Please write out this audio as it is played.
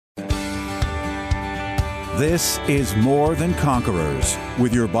This is More Than Conquerors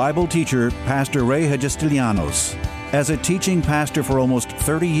with your Bible teacher, Pastor Ray Hagestilianos. As a teaching pastor for almost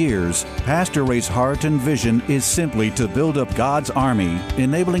 30 years, Pastor Ray's heart and vision is simply to build up God's army,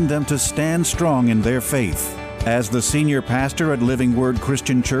 enabling them to stand strong in their faith. As the senior pastor at Living Word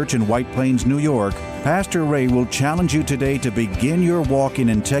Christian Church in White Plains, New York, Pastor Ray will challenge you today to begin your walk in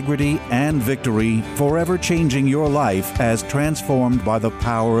integrity and victory, forever changing your life as transformed by the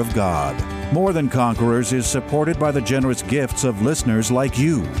power of God. More Than Conquerors is supported by the generous gifts of listeners like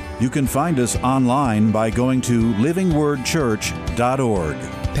you. You can find us online by going to livingwordchurch.org.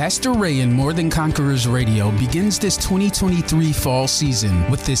 Pastor Ray in More Than Conquerors Radio begins this 2023 fall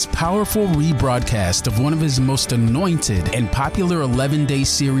season with this powerful rebroadcast of one of his most anointed and popular 11-day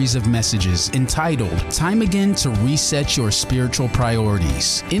series of messages entitled, Time Again to Reset Your Spiritual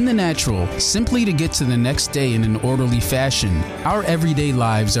Priorities. In the natural, simply to get to the next day in an orderly fashion, our everyday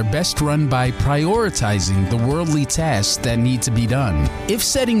lives are best run by prioritizing the worldly tasks that need to be done. If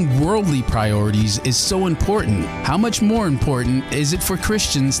setting worldly priorities is so important, how much more important is it for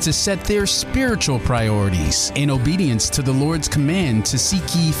Christians to set their spiritual priorities in obedience to the Lord's command to seek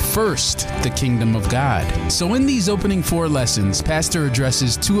ye first the kingdom of God? So in these opening 4 lessons, Pastor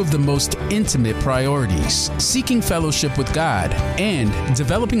addresses 2 of the most intimate priorities: seeking fellowship with God and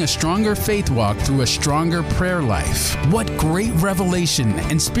developing a stronger faith walk through a stronger prayer life. What great revelation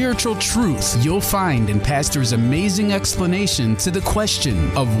and spiritual truth you'll find in Pastor's amazing explanation to the question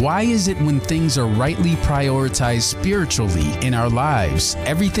of why is it when things are rightly prioritized spiritually in our lives,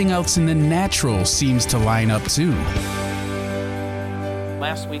 everything else in the natural seems to line up too.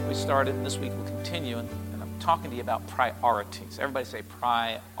 Last week we started, and this week we'll continue, and I'm talking to you about priorities. Everybody say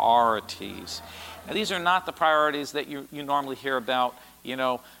priorities. Now, these are not the priorities that you normally hear about. You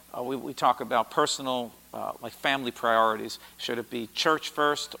know, we talk about personal, like family priorities. Should it be church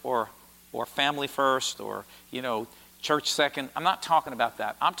first or family first, or, you know, church second? I'm not talking about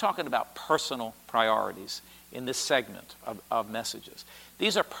that. I'm talking about personal priorities in this segment of messages.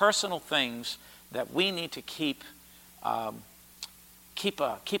 These are personal things that we need to keep our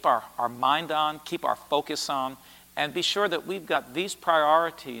mind on, keep our focus on, and be sure that we've got these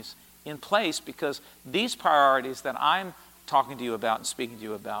priorities in place, because these priorities that I'm talking to you about and speaking to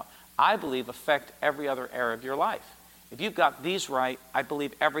you about, I believe affect every other area of your life. If you've got these right, I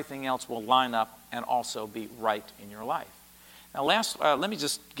believe everything else will line up and also be right in your life. Now, let me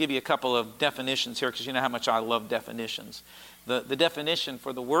just give you a couple of definitions here, because you know how much I love definitions. The definition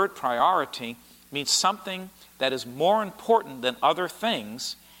for the word priority means something that is more important than other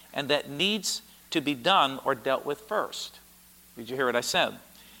things and that needs to be done or dealt with first. Did you hear what I said?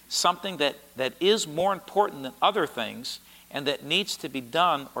 Something that is more important than other things and that needs to be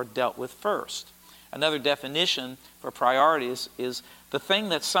done or dealt with first. Another definition for priorities is the thing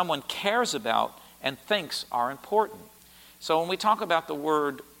that someone cares about and thinks are important. So when we talk about the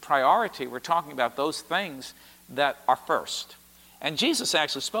word priority, we're talking about those things that are first. And Jesus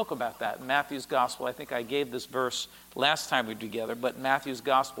actually spoke about that in Matthew's Gospel. I think I gave this verse last time we were together, but Matthew's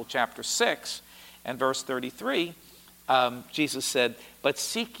Gospel, chapter 6 and verse 33, Jesus said, "But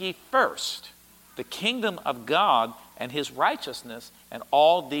seek ye first the kingdom of God and his righteousness, and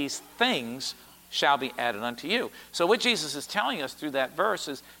all these things shall be added unto you." So what Jesus is telling us through that verse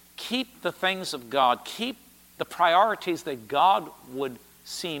is keep the things of God, keep the priorities that God would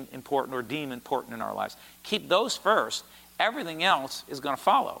seem important or deem important in our lives. Keep those first. Everything else is going to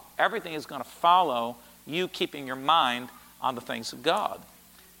follow. Everything is going to follow you keeping your mind on the things of God.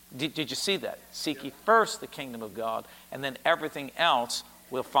 Did you see that? Seek ye first the kingdom of God, and then everything else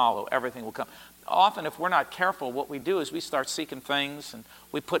will follow. Everything will come. Often, if we're not careful, what we do is we start seeking things and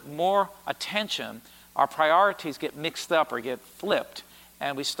we put more attention. Our priorities get mixed up or get flipped,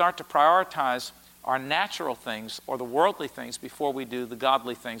 and we start to prioritize our natural things or the worldly things before we do the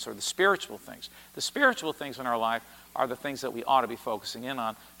godly things or the spiritual things. The spiritual things in our life are the things that we ought to be focusing in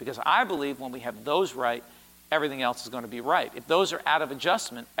on, because I believe when we have those right, everything else is going to be right. If those are out of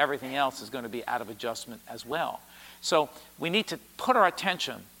adjustment, everything else is going to be out of adjustment as well. So we need to put our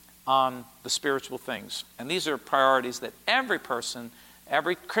attention on the spiritual things. And these are priorities that every person,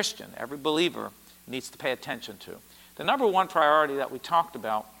 every Christian, every believer needs to pay attention to. The number one priority that we talked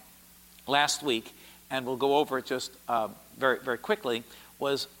about last week, and we'll go over it just very, very quickly,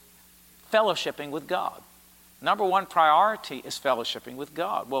 was fellowshipping with God. Number one priority is fellowshipping with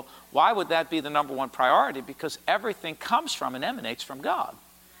God. Well, why would that be the number one priority? Because everything comes from and emanates from God.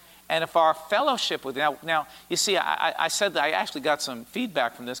 And if our fellowship with now you see, I said that I actually got some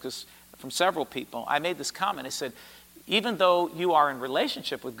feedback from this, because from several people. I made this comment. I said, even though you are in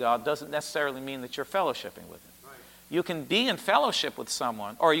relationship with God, doesn't necessarily mean that you're fellowshipping with Him. Right. You can be in fellowship with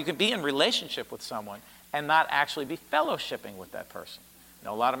someone, or you can be in relationship with someone and not actually be fellowshipping with that person. I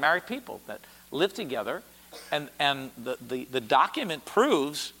know a lot of married people that live together, and the document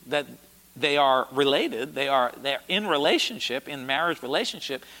proves that they are related, they're in relationship, in marriage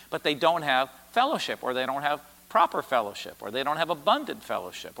relationship, but they don't have fellowship, or they don't have proper fellowship, or they don't have abundant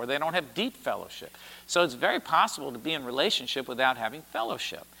fellowship, or they don't have deep fellowship. So it's very possible to be in relationship without having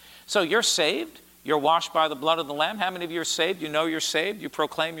fellowship. So you're saved, you're washed by the blood of the Lamb. How many of you are saved? You know you're saved, you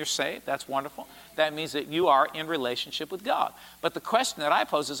proclaim you're saved. That's wonderful. That means that you are in relationship with God. But the question that I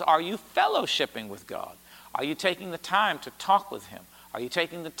pose is, are you fellowshipping with God? Are you taking the time to talk with Him? Are you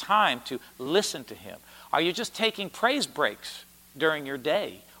taking the time to listen to Him? Are you just taking praise breaks during your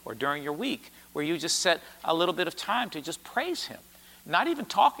day or during your week, where you just set a little bit of time to just praise Him? Not even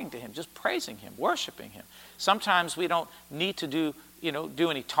talking to Him, just praising Him, worshiping Him. Sometimes we don't need to do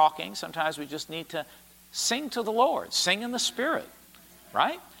any talking. Sometimes we just need to sing to the Lord, sing in the Spirit,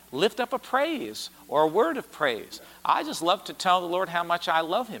 right? Lift up a praise or a word of praise. I just love to tell the Lord how much I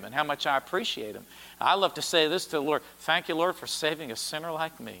love Him and how much I appreciate Him. I love to say this to the Lord: thank you, Lord, for saving a sinner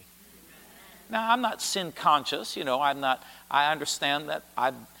like me. Now, I'm not sin conscious, I understand that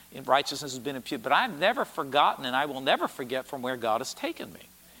righteousness has been imputed, but I've never forgotten, and I will never forget from where God has taken me.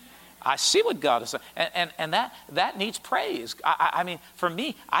 I see what God has done, and that needs praise. I mean, for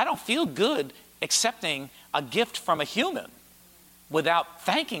me, I don't feel good accepting a gift from a human without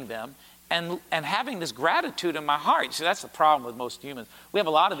thanking them and having this gratitude in my heart. See, that's the problem with most humans. We have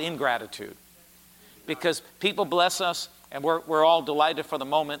a lot of ingratitude because people bless us, and we're all delighted for the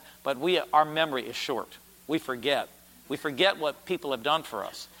moment, but our memory is short. We forget. We forget what people have done for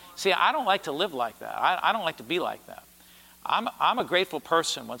us. See, I don't like to live like that. I don't like to be like that. I'm a grateful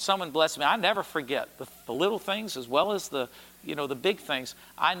person. When someone blesses me, I never forget the little things as well as the big things.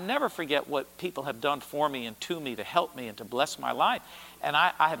 I never forget what people have done for me and to me to help me and to bless my life. And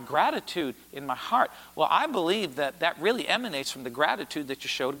I have gratitude in my heart. Well, I believe that really emanates from the gratitude that you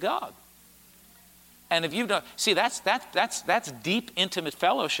show to God. And if you don't, see, that's deep, intimate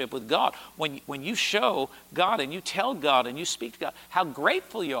fellowship with God. When you show God and you tell God and you speak to God how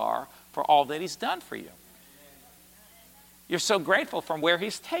grateful you are for all that He's done for you. You're so grateful from where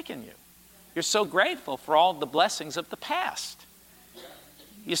He's taken you. You're so grateful for all the blessings of the past.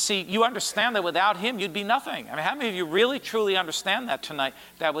 You see, you understand that without Him, you'd be nothing. I mean, how many of you really, truly understand that tonight?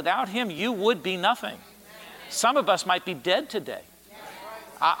 That without Him, you would be nothing. Some of us might be dead today.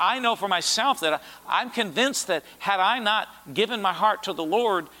 I know for myself that I'm convinced that had I not given my heart to the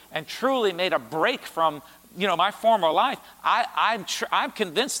Lord and truly made a break from, my former life, I'm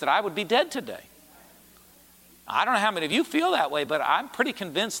convinced that I would be dead today. I don't know how many of you feel that way, but I'm pretty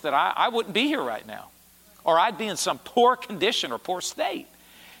convinced that I wouldn't be here right now, or I'd be in some poor condition or poor state.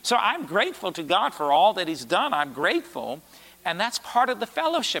 So I'm grateful to God for all that He's done. I'm grateful, and that's part of the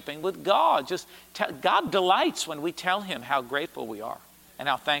fellowshipping with God. God delights when we tell Him how grateful we are and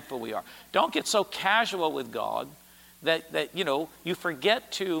how thankful we are. Don't get so casual with God that you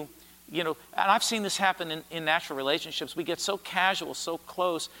forget to, and I've seen this happen in natural relationships. We get so casual, so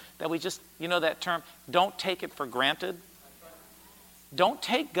close, that we just, that term, don't take it for granted. Don't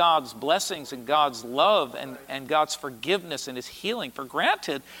take God's blessings and God's love and God's forgiveness and His healing for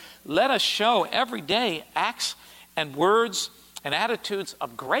granted. Let us show every day acts and words and attitudes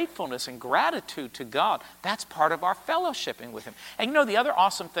of gratefulness and gratitude to God. That's part of our fellowshipping with Him. And the other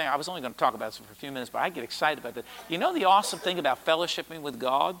awesome thing, I was only going to talk about this for a few minutes, but I get excited about that. The awesome thing about fellowshipping with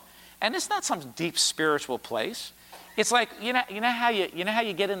God? And it's not some deep spiritual place. It's like, you know how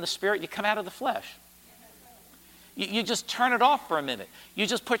you get in the Spirit? You come out of the flesh. You just turn it off for a minute. You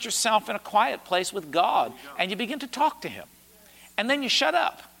just put yourself in a quiet place with God, and you begin to talk to Him. And then you shut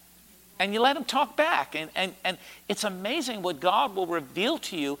up, and you let Him talk back. And it's amazing what God will reveal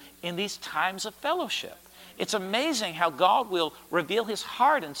to you in these times of fellowship. It's amazing how God will reveal His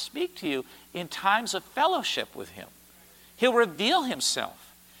heart and speak to you in times of fellowship with Him. He'll reveal Himself.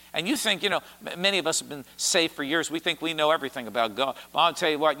 And you think, many of us have been saved for years. We think we know everything about God. But I'll tell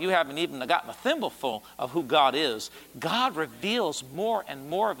you what, you haven't even gotten a thimbleful of who God is. God reveals more and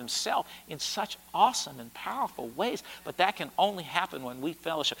more of Himself in such awesome and powerful ways. But that can only happen when we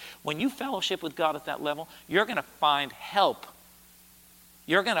fellowship. When you fellowship with God at that level, you're going to find help.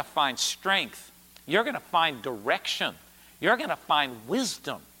 You're going to find strength. You're going to find direction. You're going to find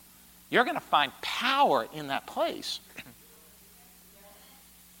wisdom. You're going to find power in that place.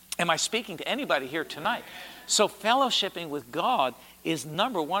 Am I speaking to anybody here tonight? So fellowshipping with God is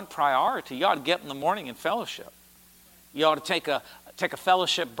number one priority. You ought to get up in the morning and fellowship. You ought to take a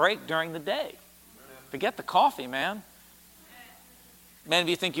fellowship break during the day. Forget the coffee, man. Many of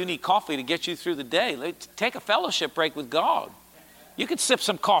you think you need coffee to get you through the day. Take a fellowship break with God. You could sip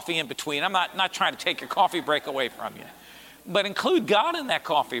some coffee in between. I'm not trying to take your coffee break away from you. But include God in that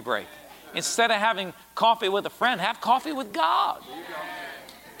coffee break. Instead of having coffee with a friend, have coffee with God.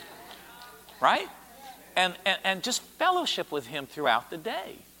 Right? And just fellowship with him throughout the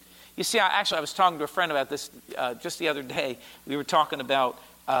day. You see, I was talking to a friend about this just the other day. We were talking about,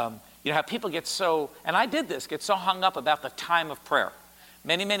 how people get so, and I did this, get so hung up about the time of prayer.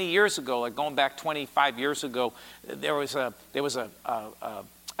 Many, many years ago, like going back 25 years ago, there was a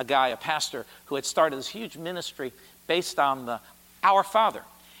guy, a pastor, who had started this huge ministry based on the Our Father.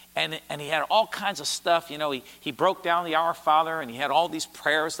 And he had all kinds of stuff, he broke down the Our Father, and he had all these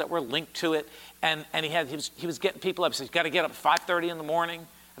prayers that were linked to it. And he was getting people up. He said, you got to get up at 5:30 in the morning.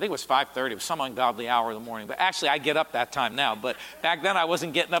 I think it was 5:30. It was some ungodly hour in the morning. But actually, I get up that time now. But back then, I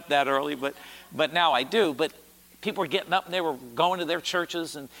wasn't getting up that early. But now I do. But people were getting up, and they were going to their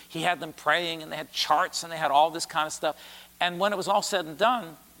churches, and he had them praying, and they had charts, and they had all this kind of stuff. And when it was all said and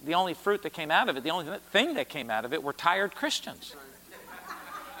done, the only fruit that came out of it, the only thing that came out of it were tired Christians.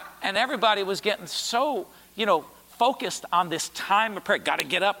 And everybody was getting so, focused on this time of prayer. Got to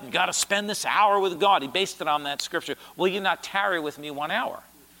get up and got to spend this hour with God. He based it on that scripture. Will you not tarry with me 1 hour?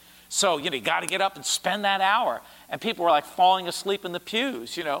 So, you got to get up and spend that hour. And people were like falling asleep in the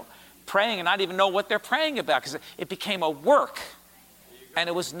pews, praying and not even know what they're praying about because it became a work. And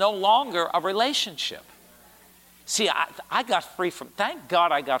it was no longer a relationship. See, I got free from, thank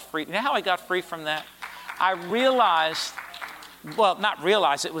God I got free. You know how I got free from that? I realized,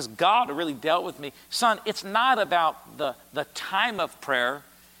 it was God who really dealt with me. Son, it's not about the time of prayer.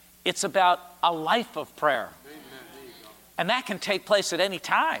 It's about a life of prayer. And that can take place at any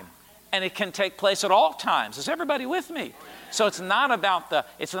time. And it can take place at all times. Is everybody with me? So it's not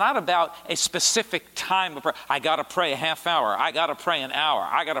about a specific time of prayer. I got to pray a half hour. I got to pray an hour.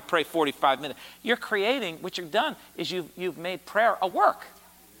 I got to pray 45 minutes. You're creating, what you've done is you've made prayer a work.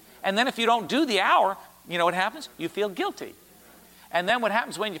 And then if you don't do the hour, you know what happens? You feel guilty. And then what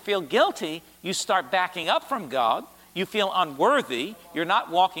happens when you feel guilty, you start backing up from God. You feel unworthy. You're not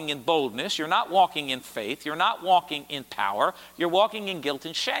walking in boldness. You're not walking in faith. You're not walking in power. You're walking in guilt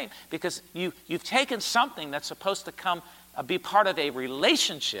and shame because you've taken something that's supposed to be part of a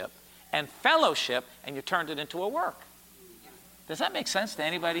relationship and fellowship, and you turned it into a work. Does that make sense to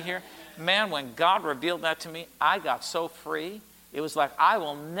anybody here? Man, when God revealed that to me, I got so free. It was like I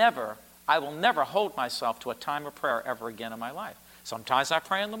will never hold myself to a time of prayer ever again in my life. Sometimes I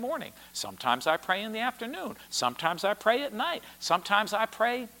pray in the morning. Sometimes I pray in the afternoon. Sometimes I pray at night. Sometimes I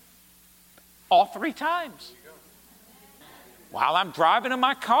pray all 3 times. While I'm driving in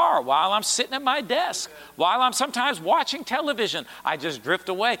my car, while I'm sitting at my desk, while I'm sometimes watching television, I just drift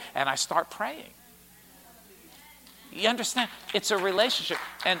away and I start praying. You understand? It's a relationship.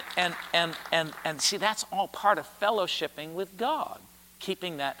 And see, that's all part of fellowshipping with God,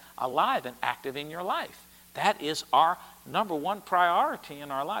 keeping that alive and active in your life. That is our number one priority in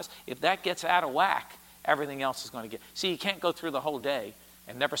our lives. If that gets out of whack, everything else is going to get. See, you can't go through the whole day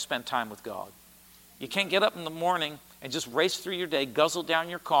and never spend time with God. You can't get up in the morning and just race through your day, guzzle down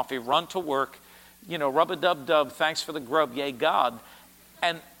your coffee, run to work, rub-a-dub-dub, thanks for the grub, yay God,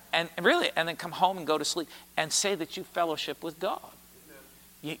 and then come home and go to sleep and say that you fellowship with God.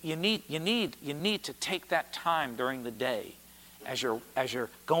 You need to take that time during the day as you're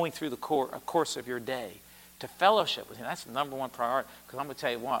going through the course of your day to fellowship with him. That's the number one priority. Because I'm going to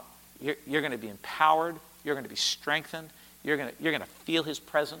tell you what, you're going to be empowered. You're going to be strengthened. You're going to feel his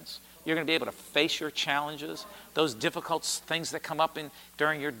presence. You're going to be able to face your challenges, those difficult things that come up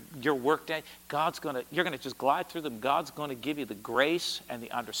during your work day. You're going to just glide through them. God's going to give you the grace and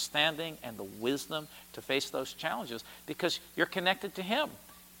the understanding and the wisdom to face those challenges because you're connected to him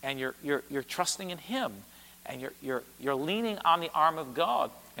and you're trusting in him and you're leaning on the arm of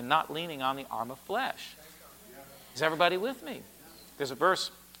God and not leaning on the arm of flesh. Is everybody with me? There's a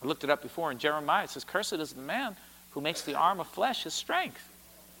verse, I looked it up before in Jeremiah. It says, cursed is the man who makes the arm of flesh his strength.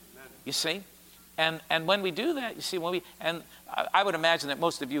 You see? And when we do that, you see, I would imagine that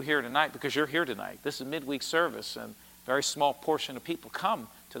most of you here tonight, because you're here tonight, this is midweek service, and a very small portion of people come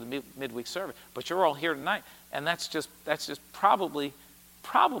to the midweek service, but you're all here tonight, and that's just probably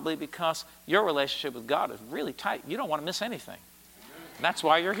because your relationship with God is really tight. You don't want to miss anything. And that's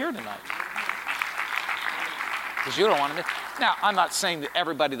why you're here tonight. Because you don't want to miss. Now, I'm not saying that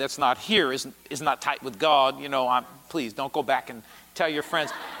everybody that's not here is not tight with God. Please don't go back and tell your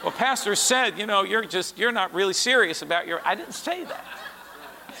friends, well, Pastor said, you're not really serious about I didn't say that.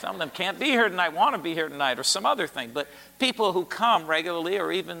 Some of them can't be here tonight, want to be here tonight, or some other thing. But people who come regularly,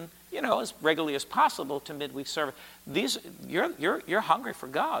 or even, as regularly as possible to midweek service, you're hungry for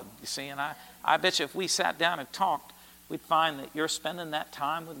God, you see. And I bet you if we sat down and talked, we'd find that you're spending that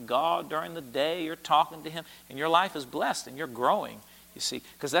time with God during the day, you're talking to Him, and your life is blessed and you're growing, you see.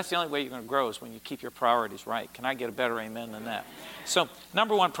 Because that's the only way you're going to grow is when you keep your priorities right. Can I get a better amen than that? So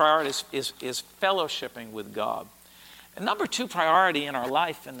number one priority is fellowshipping with God. And number two priority in our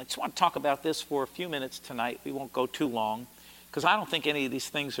life, and I just want to talk about this for a few minutes tonight. We won't go too long, because I don't think any of these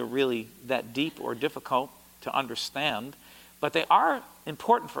things are really that deep or difficult to understand, but they are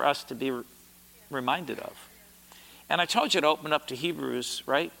important for us to be reminded of. And I told you to open up to Hebrews,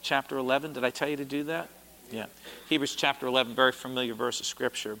 right? Chapter 11. Did I tell you to do that? Yeah. Hebrews chapter 11, very familiar verse of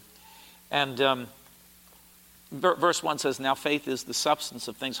Scripture. And verse 1 says, now faith is the substance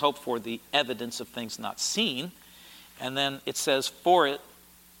of things hoped for, the evidence of things not seen. And then it says, for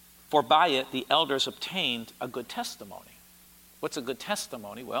by it the elders obtained a good testimony. What's a good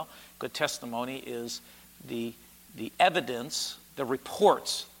testimony? Well, good testimony is the evidence, the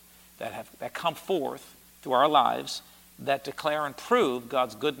reports that come forth through our lives that declare and prove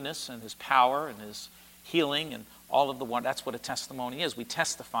God's goodness and His power and His healing and all of the one. That's what a testimony is. We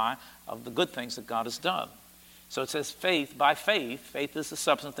testify of the good things that God has done. So it says faith, by faith, faith is the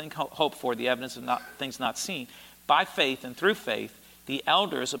substance of things hoped for, the evidence of things not seen. By faith and through faith, the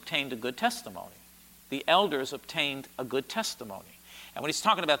elders obtained a good testimony. The elders obtained a good testimony. And when he's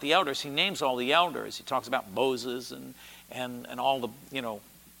talking about the elders, he names all the elders. He talks about Moses and all the,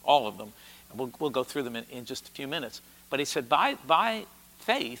 all of them. And we'll go through them in just a few minutes. But he said, by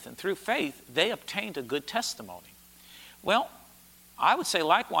faith and through faith, they obtained a good testimony. Well, I would say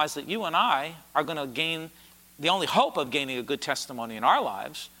likewise that you and I are going to gain, the only hope of gaining a good testimony in our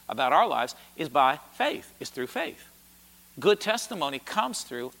lives, about our lives, is by faith, is through faith. Good testimony comes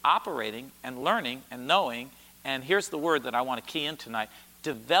through operating and learning and knowing, and here's the word that I want to key in tonight,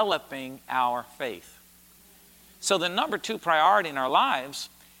 developing our faith. So the number two priority in our lives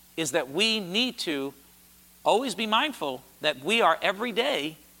is that we need to always be mindful that we are every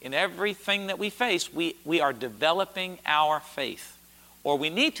day, in everything that we face, we are developing our faith, or we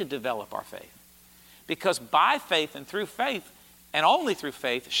need to develop our faith. Because by faith and through faith, and only through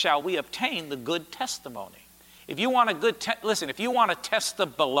faith, shall we obtain the good testimony. If you want a good, listen, if you want to test the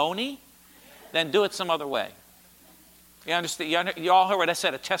baloney, then do it some other way. You understand? You all heard what I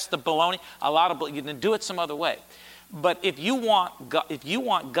said, a test the baloney. You can do it some other way. But if you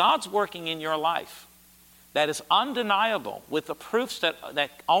want God's working in your life, that is undeniable, with the proofs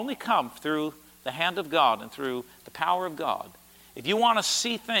that only come through the hand of God and through the power of God. If you want to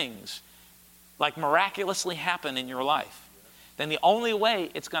see things like miraculously happen in your life, then the only way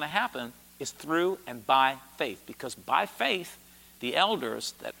it's going to happen is through and by faith. Because by faith, the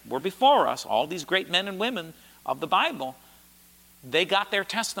elders that were before us, all these great men and women of the Bible, they got their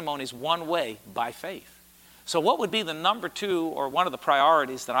testimonies one way, by faith. So what would be the number two, or one of the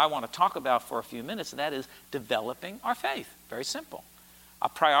priorities that I want to talk about for a few minutes? That is developing our faith. Very simple. A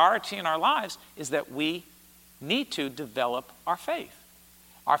priority in our lives is that we need to develop our faith.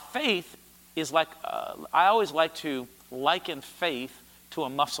 Our faith is like, I always like to liken faith to a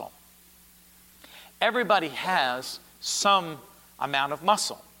muscle. Everybody has some amount of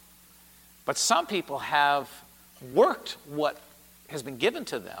muscle, but some people have worked what has been given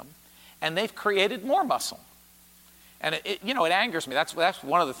to them, and they've created more muscle. And it angers me. That's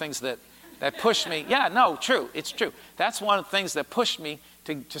one of the things that pushed me. Yeah, no, true. It's true. That's one of the things that pushed me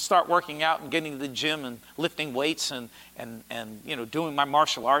to start working out and getting to the gym and lifting weights and doing my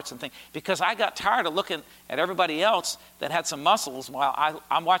martial arts and things. Because I got tired of looking at everybody else that had some muscles while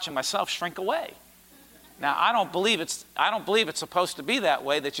I'm watching myself shrink away. Now, I don't believe it's supposed to be that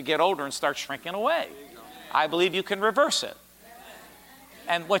way, that you get older and start shrinking away. I believe you can reverse it.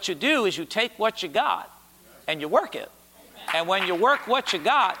 And what you do is you take what you got and you work it. And when you work what you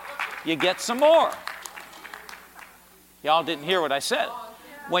got, you get some more. Y'all didn't hear what I said.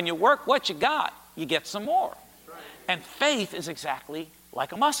 When you work what you got, you get some more. And faith is exactly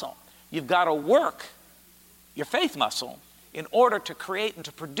like a muscle. You've got to work your faith muscle in order to create and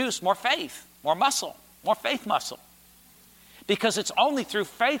to produce more faith, more muscle, more faith muscle. Because it's only through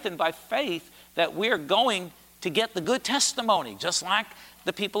faith and by faith that we're going to get the good testimony, just like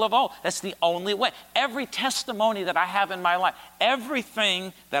the people of old. That's the only way. Every testimony that I have in my life,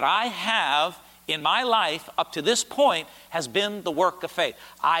 everything that I have in my life up to this point has been the work of faith.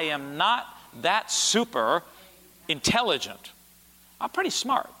 I am not that super intelligent. I'm pretty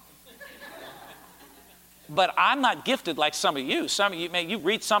smart. But I'm not gifted like some of you. Some of you, man, you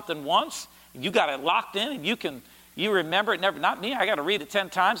read something once, you got it locked in, and you remember it. Not me. I got to read it 10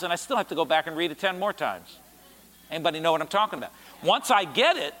 times, and I still have to go back and read it 10 more times. Anybody know what I'm talking about? Once I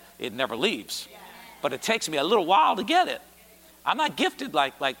get it, it never leaves. But it takes me a little while to get it. I'm not gifted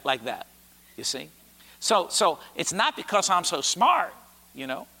like that, you see. So it's not because I'm so smart, you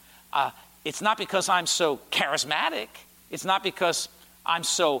know. It's not because I'm so charismatic. It's not because I'm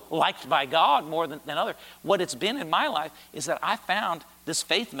so liked by God more than others. What it's been in my life is that I found this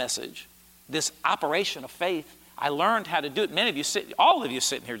faith message, this operation of faith. I learned how to do it. Many of you all of you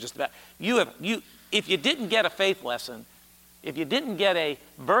sitting here just about, if you didn't get a faith lesson, if you didn't get a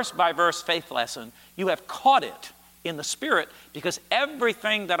verse-by-verse faith lesson, you have caught it in the Spirit, because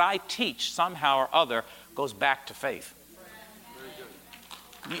everything that I teach somehow or other goes back to faith.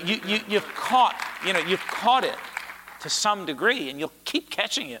 You've caught it to some degree, and you'll keep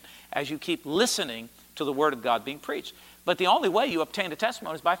catching it as you keep listening to the Word of God being preached. But the only way you obtain a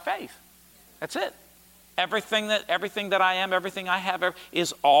testimony is by faith. That's it. Everything that I am, everything I have,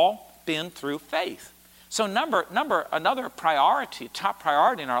 is all been through faith. So another priority, top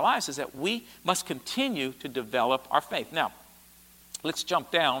priority in our lives, is that we must continue to develop our faith. Now, let's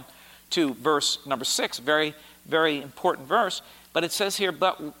jump down to verse number 6, very, very important verse. But it says here,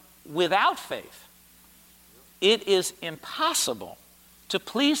 but without faith, it is impossible to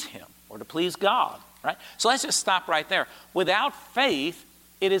please Him or to please God, right? So let's just stop right there. Without faith,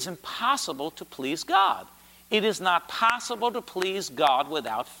 it is impossible to please God. It is not possible to please God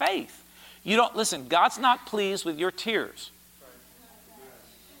without faith. Listen, God's not pleased with your tears.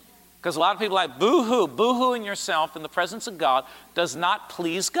 Because a lot of people are like, boo-hooing yourself in the presence of God does not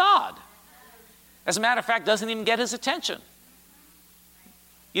please God. As a matter of fact, doesn't even get His attention.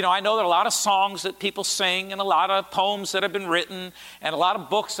 You know, I know there are a lot of songs that people sing and a lot of poems that have been written and a lot of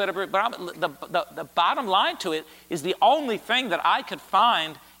books that have been written. But the bottom line to it is the only thing that I could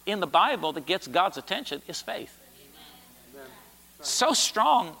find in the Bible that gets God's attention is faith. So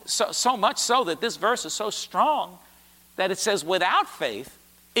strong, so much so that this verse is so strong that it says without faith,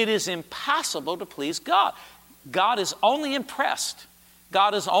 it is impossible to please God. God is only impressed.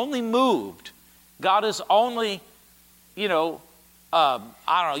 God is only moved. God is only, I don't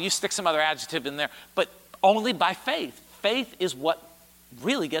know, you stick some other adjective in there, but only by faith. Faith is what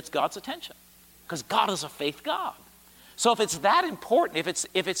really gets God's attention, because God is a faith God. So if it's that important,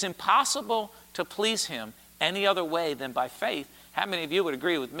 if it's impossible to please Him any other way than by faith, how many of you would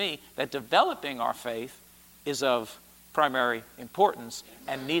agree with me that developing our faith is of primary importance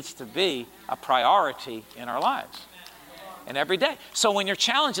and needs to be a priority in our lives and every day? So when your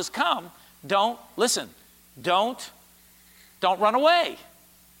challenges come, don't run away.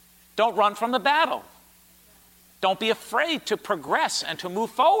 Don't run from the battle. Don't be afraid to progress and to move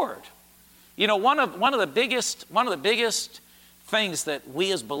forward. You know, one of the biggest things that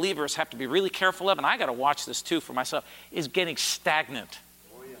we as believers have to be really careful of, and I got to watch this too for myself, is getting stagnant.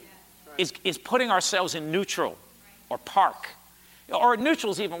 Is putting ourselves in neutral or park. Or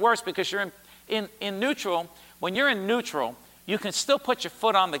neutral is even worse, because you're in neutral. When you're in neutral, you can still put your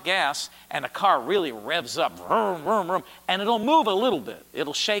foot on the gas and the car really revs up, vroom, vroom, vroom, and it'll move a little bit.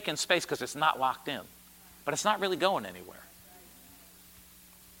 It'll shake in space because it's not locked in. But it's not really going anywhere.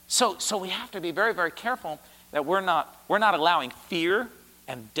 So we have to be very, very careful that we're not allowing fear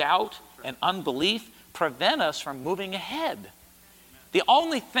and doubt and unbelief prevent us from moving ahead. The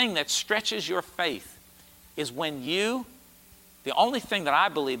only thing that stretches your faith is the only thing that I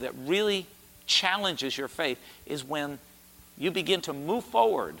believe that really challenges your faith is when you begin to move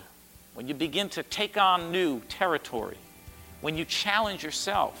forward, when you begin to take on new territory, when you challenge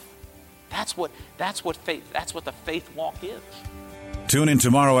yourself. That's what the faith walk is. Tune in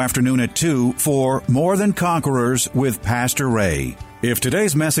tomorrow afternoon at 2 for More Than Conquerors with Pastor Ray. If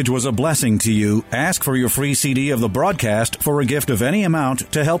today's message was a blessing to you, ask for your free CD of the broadcast for a gift of any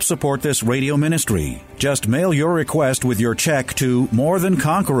amount to help support this radio ministry. Just mail your request with your check to More Than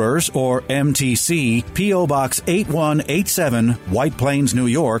Conquerors, or MTC, P.O. Box 8187, White Plains, New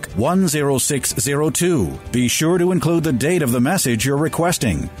York, 10602. Be sure to include the date of the message you're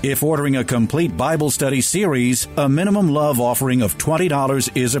requesting. If ordering a complete Bible study series, a minimum love offering of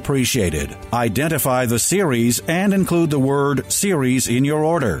 $20 is appreciated. Identify the series and include the word series in your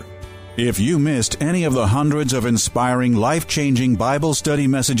order. If you missed any of the hundreds of inspiring, life-changing Bible study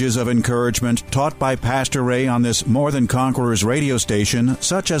messages of encouragement taught by Pastor Ray on this More Than Conquerors radio station,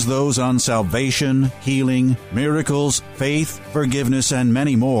 such as those on salvation, healing, miracles, faith, forgiveness, and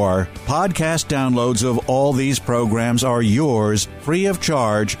many more, podcast downloads of all these programs are yours free of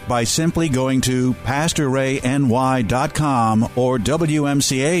charge by simply going to PastorRayNY.com or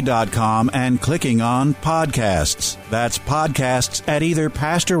WMCA.com and clicking on Podcasts. That's podcasts at either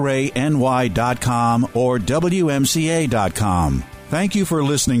PastorRayNY.com or WMCA.com. Thank you for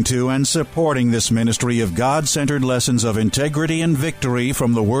listening to and supporting this ministry of God-centered lessons of integrity and victory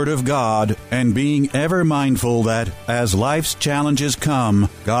from the Word of God, and being ever mindful that, as life's challenges come,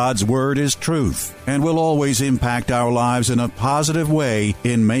 God's Word is truth and will always impact our lives in a positive way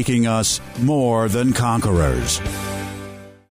in making us more than conquerors.